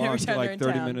you get every bonked time they're like in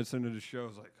 30 town. minutes into the show. I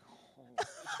was like,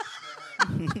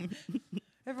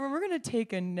 Everyone, we're gonna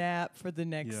take a nap for the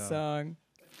next Yeah. song.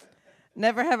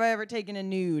 Never have I ever taken a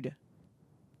nude.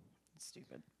 It's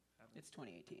stupid. It's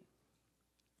 2018.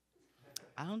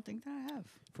 I don't think that I have.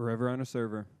 forever on a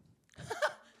server.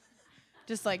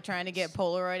 Just like trying to get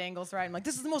Polaroid angles right. I'm like,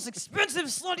 this is the most expensive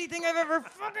slutty thing I've ever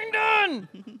fucking done.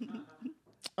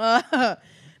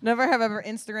 Never have ever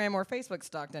Instagram or Facebook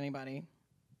stalked anybody.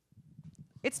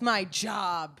 It's my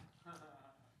job.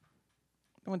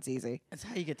 That one's easy. That's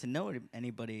how you get to know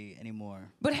anybody anymore.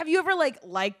 But have you ever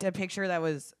liked a picture that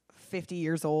was 50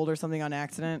 years old or something on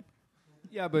accident?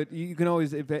 Yeah, but you can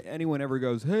always, if anyone ever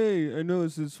goes, hey, I know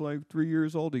this is like 3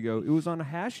 years old ago, it was on a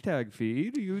hashtag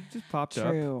feed. You just popped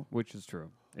True. up, which is true.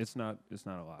 It's not a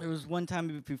lot. There was one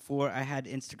time before I had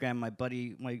Instagram, my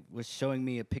buddy was showing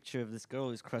me a picture of this girl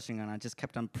he was crushing on. I just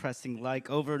kept on pressing like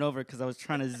over and over because I was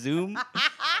trying to zoom.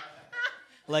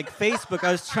 Like Facebook,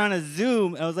 I was trying to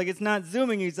zoom. I was like, it's not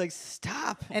zooming. He's like,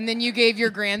 stop. And then you gave your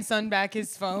grandson back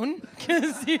his phone?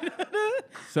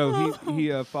 So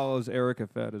he follows Erica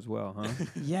Fed as well, huh?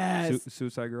 Yes.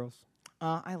 Suicide Girls?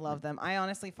 I love them. I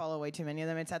honestly follow way too many of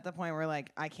them. It's at the point where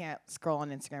I can't scroll on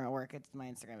Instagram at work. My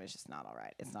Instagram is just not all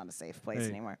right. It's not a safe place Hey.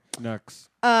 anymore. Next.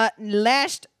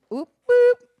 Oop,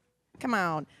 boop. Come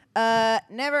on.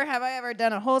 Never have I ever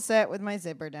done a whole set with my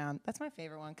zipper down. That's my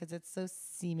favorite one because it's so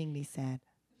seemingly sad.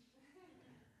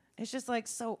 It's just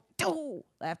so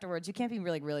afterwards. You can't be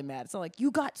really mad. It's not like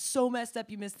you got so messed up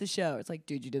you missed the show. It's like,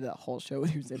 dude, you did that whole show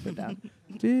with your zipper down.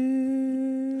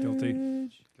 Guilty.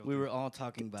 We were all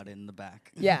talking about it in the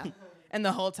back. Yeah. And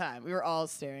the whole time we were all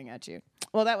staring at you.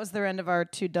 Well, that was the end of our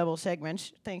 2 double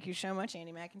segments. Thank you so much,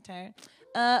 Andy McIntyre.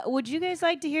 Would you guys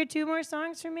like to hear 2 more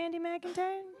songs from Andy McIntyre?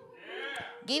 Yeah.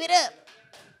 Give it up.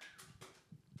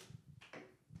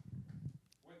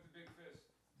 With the big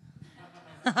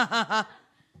fist.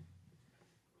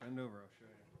 Bend over, I'll show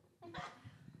you.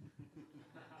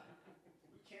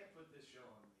 We can't put this show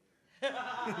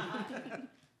on.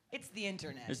 It's the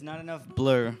internet. There's not enough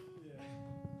blur.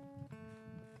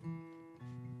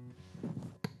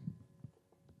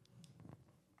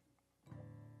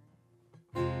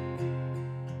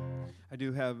 I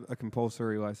do have a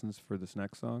compulsory license for this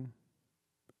next song.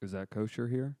 Is that kosher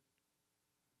here?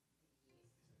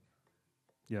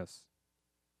 Yes.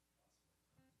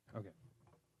 Okay.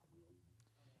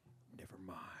 Never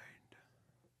mind.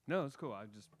 No, it's cool. I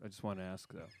just want to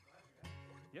ask though.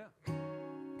 Yeah.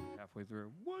 Halfway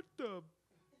through. What the?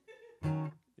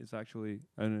 It's actually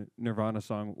a Nirvana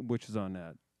song, which is on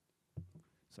that.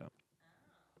 So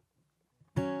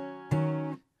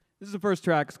this is the first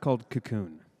track. It's called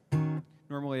Cocoon.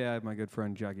 Normally, I have my good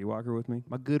friend Jackie Walker with me.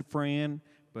 My good friend,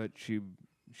 but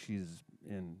she's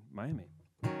in Miami.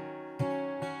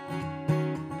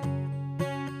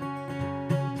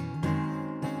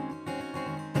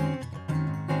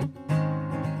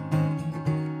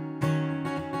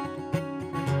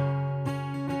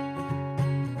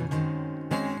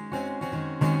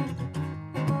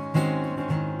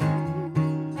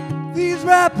 These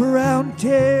wraparound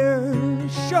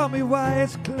tears show me why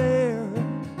it's clear.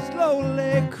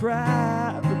 Slowly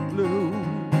cry the blues.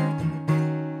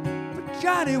 But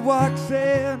Johnny walks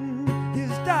in, his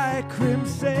dye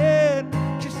crimson,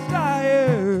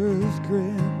 Josiah's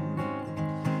grin.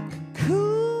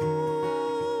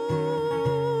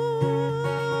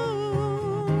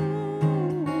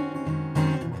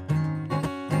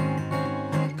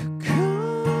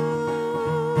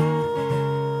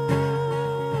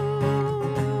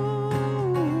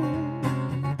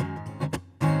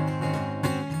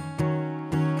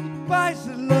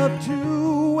 Love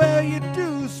to where you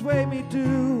do sway me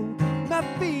to my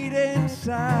feet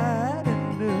inside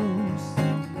a noose.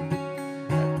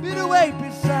 I've been awake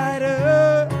beside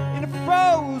her in a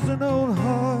frozen old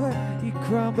heart. You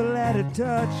crumble at a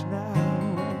touch now.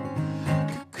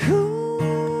 Cocoon.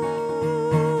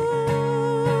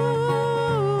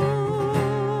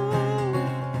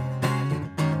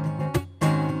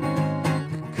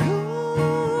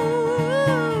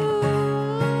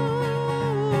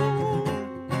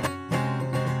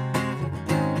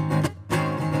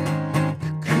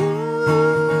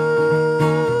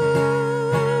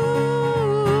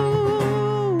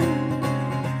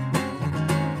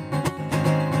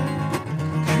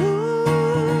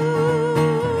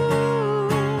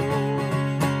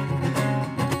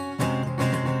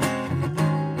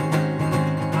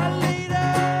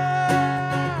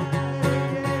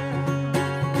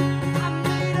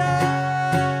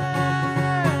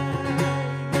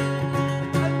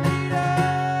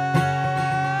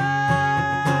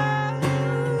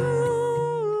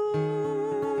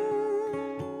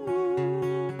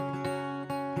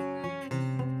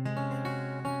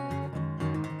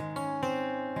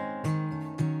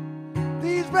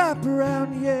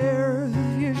 Wraparound years,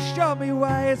 you show me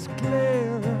why it's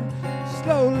clear.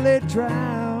 Slowly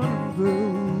drown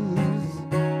blues.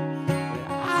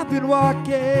 I've been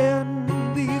walking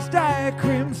these dire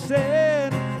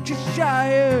crimson,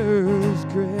 Cheshire's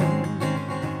grin.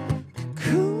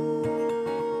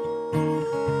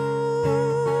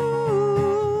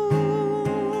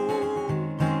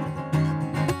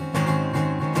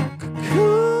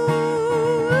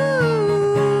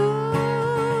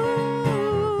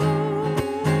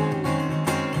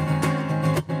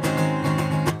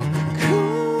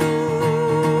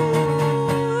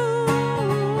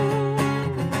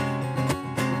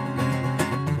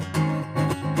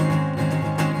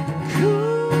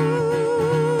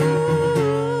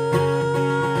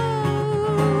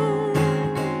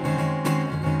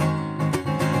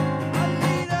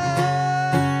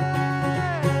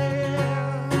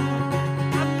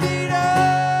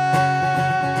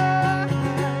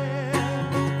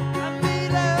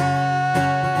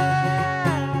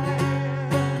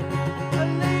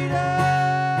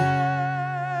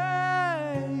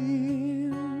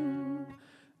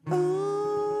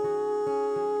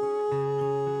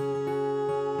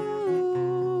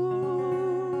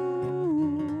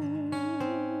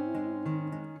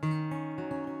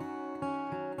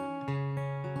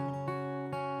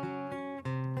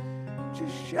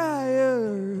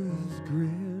 Cheshire's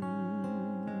grin.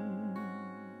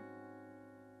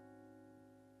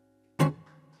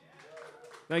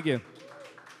 Thank you.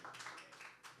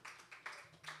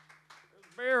 There's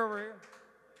a bear over here.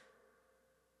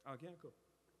 Okay, cool.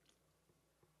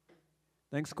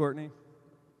 Thanks, Courtney.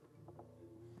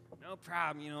 No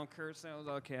problem, Kurt said it was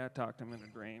okay. I talked to him in a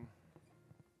dream.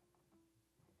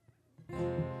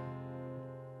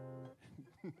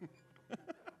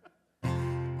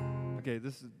 Okay,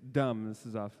 this is dumb. This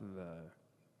is off of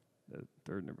the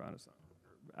third Nirvana song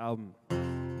album.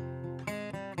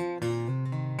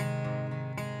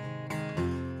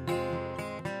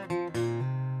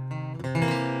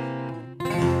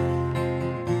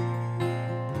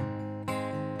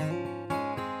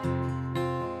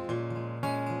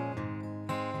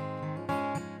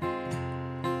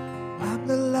 I'm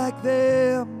not like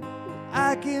them.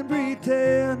 I can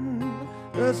pretend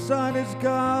the sun is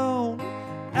gone.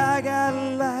 I got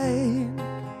a light,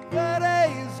 the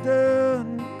day's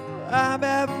done. I'm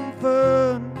having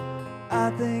fun.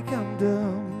 I think I'm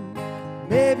dumb.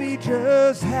 maybe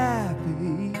just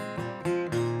happy.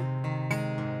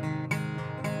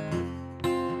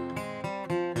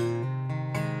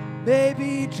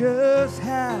 Maybe just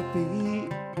happy.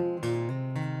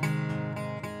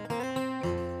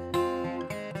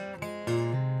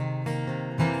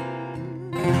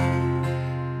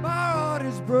 My heart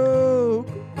is broke.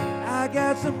 I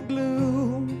got some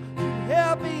glue.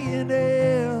 Help me in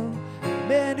hell.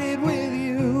 Mend it with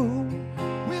you.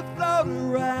 We float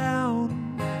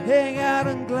around, hang out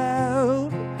on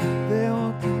cloud. They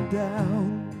won't come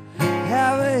down.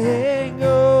 Have a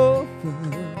hangover.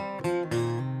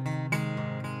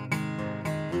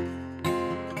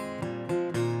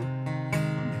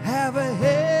 Have a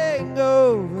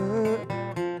hangover.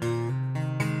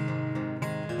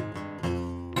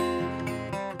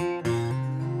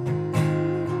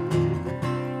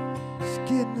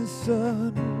 Skin the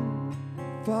sun,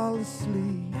 fall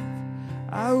asleep.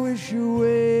 I wish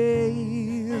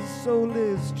away the soul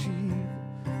is cheap.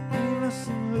 You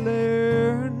lesson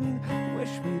learned,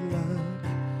 wish me luck.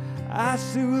 I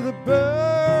soothe the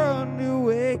burn to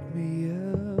wake me up.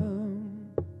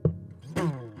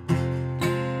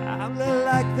 I'm not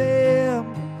like them,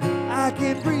 I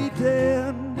can't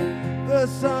pretend. The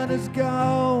sun is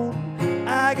gone,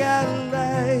 I got a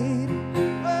light.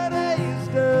 My day is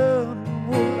done,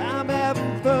 well, I'm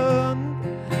having fun.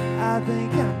 I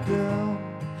think I'm done,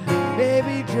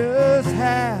 maybe just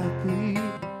happy.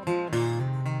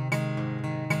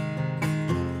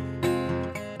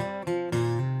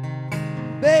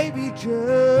 Maybe just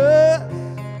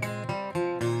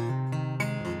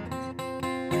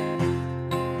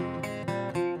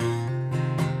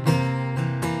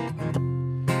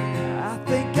I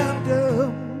think I'm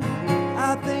dumb.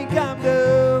 I think I'm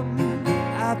dumb.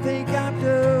 I think I'm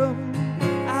dumb.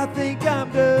 I think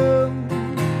I'm dumb.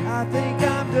 I think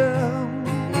I'm dumb.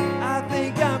 I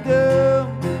think I'm dumb.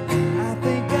 I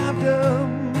think I'm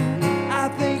dumb. I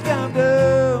think I'm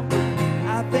dumb.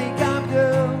 I think I'm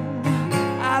dumb.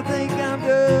 I think I'm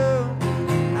dumb.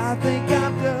 I think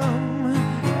I'm dumb.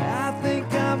 I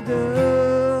think I'm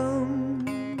dumb.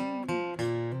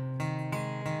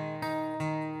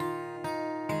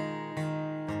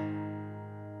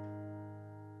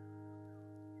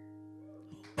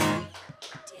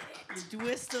 You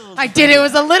whistled. I did. It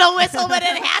was a little whistle, but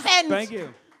it happened. Thank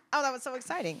you. Oh, that was so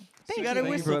exciting. She Thank got you. her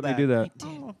Thank you for whistle letting back. me do that.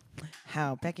 Oh.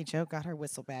 How Becky Jo got her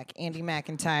whistle back. Andy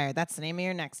McIntyre. That's the name of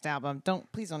your next album.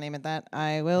 Please don't name it that.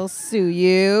 I will sue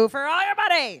you for all your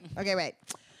money. Okay, wait.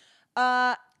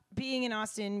 Being an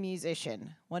Austin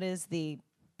musician, what is the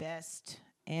best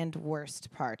and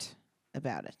worst part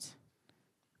about it?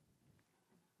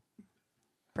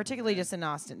 Particularly just in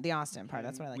Austin, the Austin part.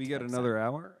 That's what I like. We to get focus another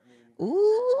hour? on.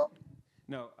 Ooh.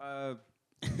 No.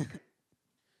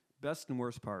 Best and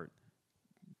worst part.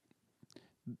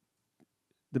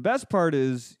 The best part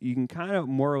is you can kind of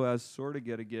more or less sort of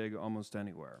get a gig almost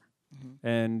anywhere.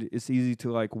 And it's easy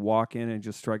to like walk in and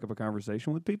just strike up a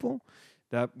conversation with people.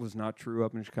 That was not true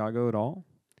up in Chicago at all.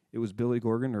 It was Billy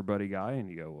Corgan or Buddy Guy, and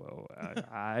you go, well,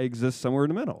 I exist somewhere in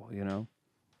the middle, you know.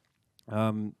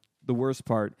 The worst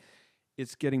part,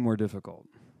 it's getting more difficult.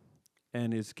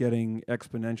 And it's getting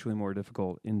exponentially more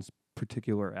difficult in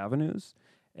particular avenues.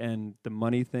 And the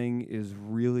money thing is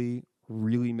really,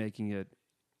 really making it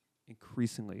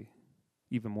increasingly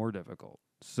even more difficult.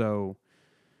 So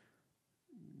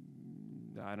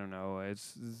I don't know.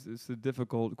 It's a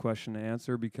difficult question to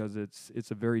answer because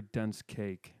it's a very dense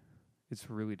cake. It's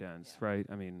really dense, right?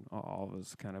 I mean, all of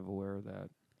us kind of aware of that.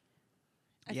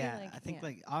 I think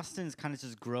like Austin's kind of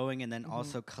just growing and then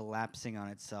also collapsing on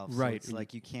itself. Right. So it's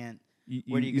like you can't. You,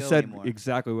 Where do you go said anymore?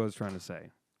 exactly what I was trying to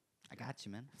say. I got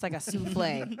you, man. It's like a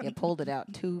souffle. You pulled it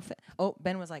out too fast. Oh,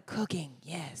 Ben was like, cooking.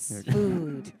 Yes.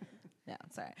 Food. No,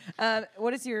 sorry.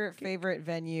 What is your favorite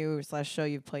venue / show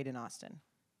you've played in Austin?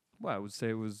 Well, I would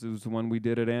say it was the one we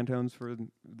did at Antone's for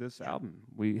this album.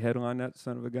 We headlined that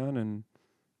son of a gun, and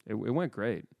it went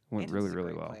great. It went Antone's really, is a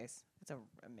really great well. Place. It's an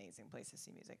amazing place to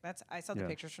see music. I saw the Yeah.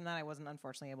 pictures from that. I wasn't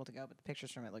unfortunately able to go, but the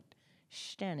pictures from it looked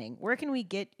stunning. Where can we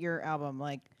get your album?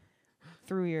 Like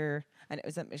through your?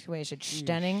 Is that the way I should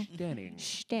stunning?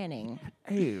 Stunning.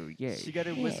 Oh, yeah. She got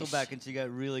her whistle Yes. back and she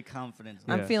got really confident.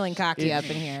 Yeah. I'm feeling cocky up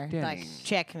in here. Stunning. Like,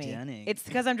 check me. Stunning. It's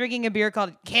because I'm drinking a beer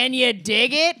called Can You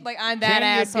Dig It? Like, I'm that Can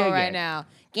You asshole Dig right It? now.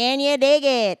 Can you dig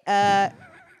it?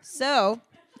 So,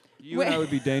 You and I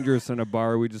would be dangerous in a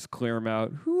bar. We just clear them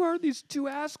out. Who are these two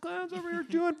ass clowns over here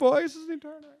doing voices the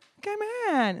entire night? come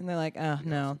on. And they're like, oh,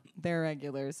 no, they're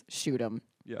regulars. Shoot them.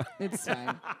 Yeah. It's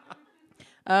fine.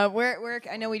 Where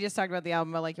I know we just talked about the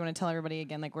album, but like you want to tell everybody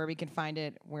again, like where we can find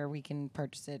it, where we can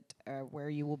purchase it, where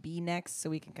you will be next, so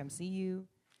we can come see you.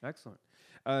 Excellent.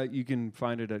 You can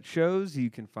find it at shows. You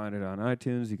can find it on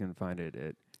iTunes. You can find it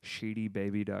at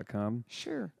shadybaby.com.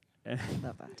 Sure. And,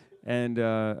 Love that. and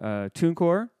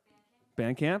TuneCore,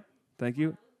 Bandcamp. Thank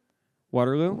you.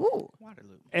 Waterloo. Ooh.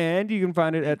 Waterloo. And you can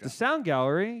find it at the Sound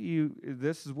Gallery.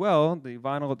 This as well, the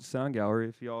vinyl at the Sound Gallery.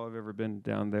 If y'all have ever been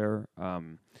down there,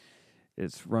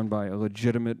 it's run by a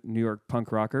legitimate New York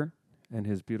punk rocker and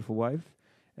his beautiful wife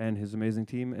and his amazing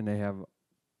team, and they have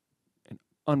an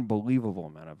unbelievable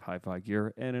amount of hi-fi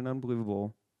gear and an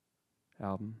unbelievable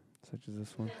album, such as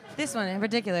this one This one in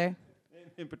particular.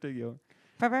 in particular.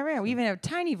 We even have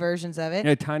tiny versions of it.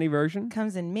 A tiny version,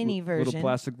 Comes in mini version. little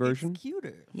plastic version. It's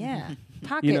cuter. Yeah.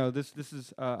 Pocket. You know, this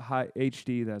is high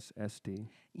HD. That's SD.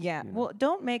 Yeah. you know. Well,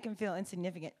 don't make him feel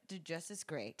insignificant. Do just as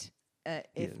great, if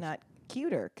is. not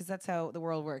cuter, because that's how the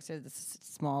world works. It's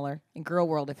smaller. In girl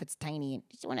world, if it's tiny, and you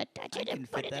just want to touch I it can and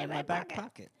put fit it that in in my back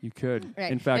pocket. You could.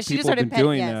 Right. In Yeah, fact, she just people have started been pet-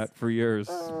 doing yes. that for years.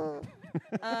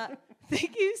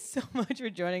 Thank you so much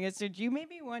for joining us. Did you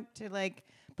maybe want to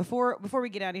before we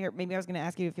get out of here? Maybe I was going to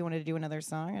ask you if you wanted to do another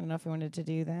song. I don't know if you wanted to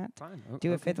do that. Fine.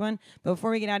 Do a okay. fifth one. But before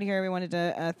we get out of here, we wanted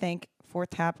to thank Fourth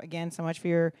Tap again so much for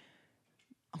your.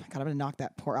 Oh my God, I'm gonna knock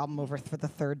that poor album over for the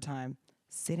third time.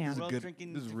 Sit down. Well, Good.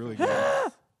 drinking This is the really Kool-Aid.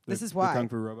 good. This is The why. Kung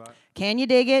Fu Robot. Can you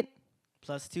dig it?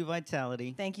 +2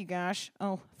 vitality. Thank you, Gosh.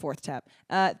 Oh, Fourth Tap.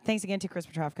 Thanks again to Chris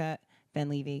Petrovka, Ben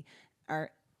Levy, our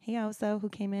Hey Oso, who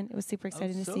came in. It was super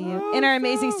exciting to see you. And our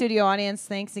amazing studio audience.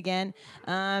 Thanks again.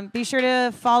 Be sure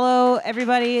to follow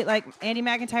everybody like Andy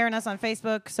McIntyre and us on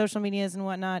Facebook, social medias and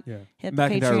whatnot. Yeah. Hit the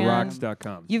Patreon.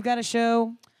 McIntyreRocks.com. You've got a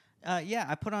show. Yeah,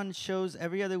 I put on shows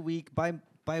every other week,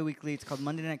 bi-weekly. It's called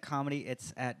Monday Night Comedy.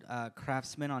 It's at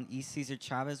Craftsman on East Cesar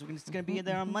Chavez. It's going to be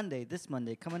there on Monday, this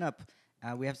Monday, coming up.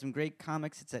 We have some great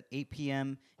comics. It's at 8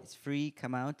 p.m. It's free.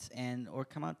 Come out or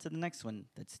come out to the next one.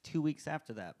 That's 2 weeks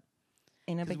after that.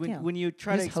 Ain't no 'Cause big deal. when you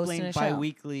try to Just hosting explain a show.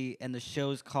 bi-weekly and the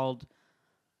show's called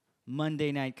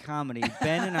Monday Night Comedy,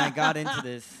 Ben and I got into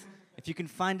this. If you can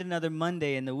find another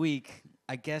Monday in the week,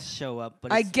 I guess show up.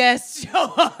 But I it's, guess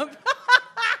show up.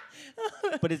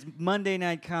 but it's Monday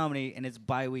Night Comedy and it's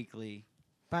bi-weekly.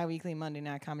 Bi-weekly Monday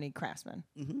Night Comedy Craftsman.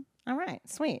 Mm-hmm. All right,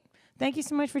 sweet. Thank you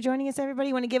so much for joining us,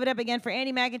 everybody. Want to give it up again for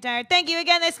Andy McIntyre. Thank you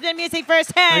again. This has been Music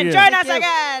Firsthand. you. Join Thank us you.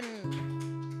 again.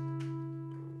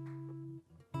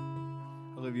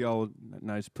 I'll leave you all with a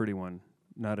nice, pretty one.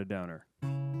 Not a downer.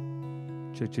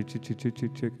 Chick, chick, chick, chick, chick,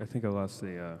 chick, chick. I think I lost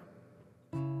the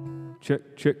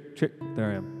chick, chick, chick. There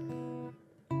I am.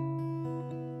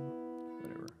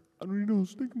 Whatever. I don't even know.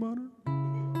 Stick monitor.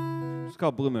 It's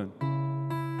called Blue Moon.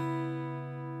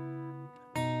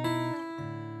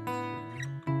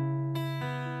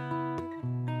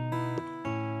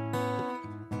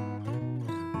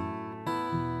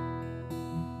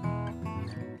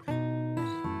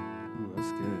 Ooh,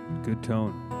 that's good. Good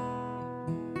tone.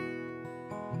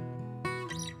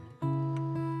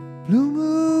 Blue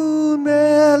moon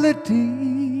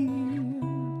melody,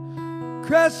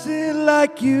 crescent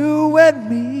like you and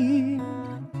me,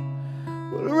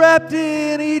 well, wrapped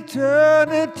in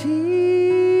eternity.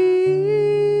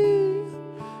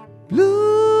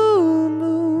 Blue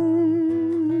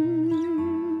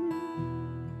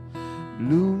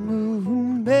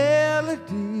moon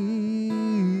melody.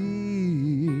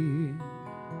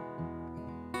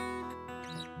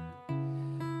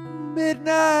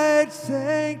 Midnight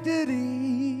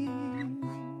sanctity,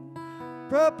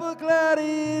 purple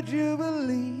cloudy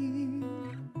jubilee,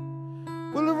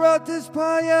 will rot this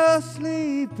while you're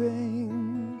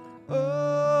sleeping.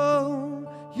 Oh,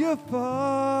 you're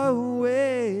far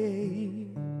away.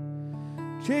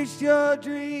 Chase your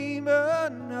dream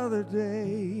another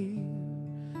day.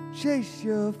 Chase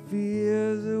your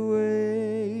fears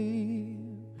away.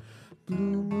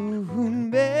 Blue moon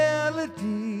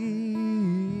melody,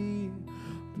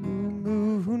 blue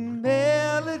moon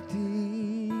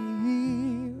melody,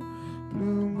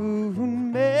 blue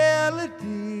moon melody.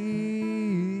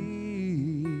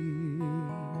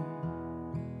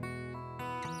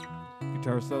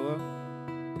 Guitar solo.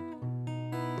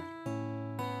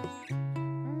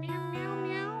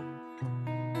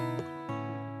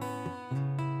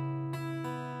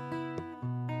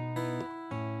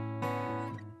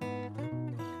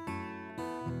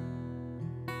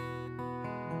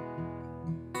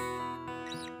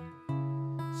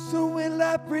 So when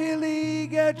life really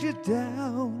gets you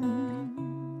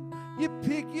down, you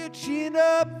pick your chin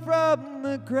up from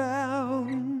the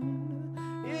ground,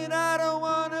 and I don't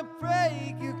wanna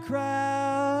break your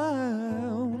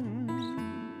crown.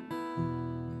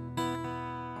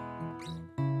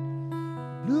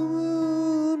 Blue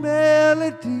moon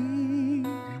melody,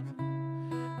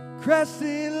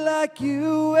 crescent like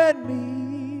you and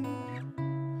me,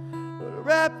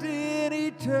 wrapped in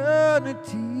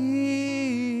eternity.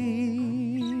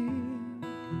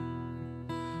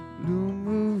 Blue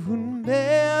moon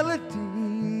melody,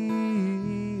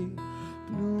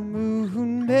 blue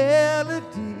moon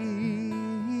melody,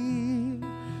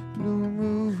 blue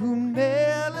moon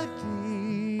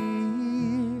melody,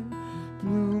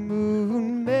 blue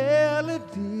moon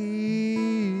melody.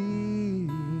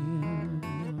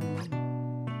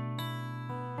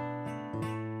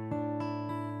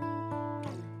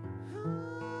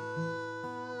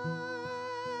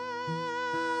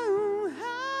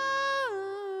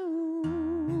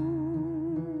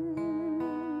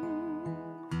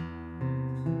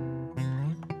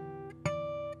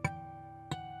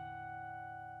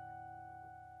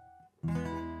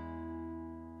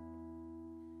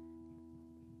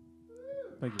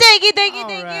 Thank you,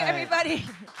 All right. everybody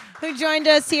who joined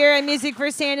us here at Music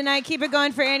Firsthand tonight. Keep it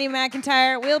going for Andy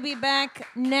McIntyre. We'll be back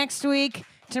next week.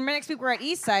 Remember, next week we're at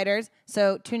Eastsiders,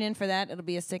 so tune in for that. It'll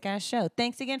be a sick-ass show.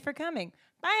 Thanks again for coming.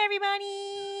 Bye,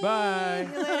 everybody. Bye.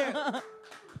 See you later.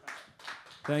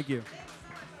 Thank you.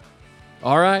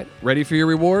 All right, ready for your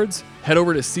rewards? Head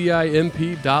over to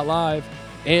CIMP.live,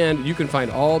 and you can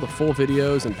find all the full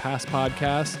videos and past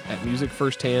podcasts at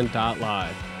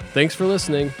musicfirsthand.live. Thanks for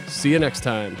listening. See you next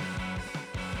time.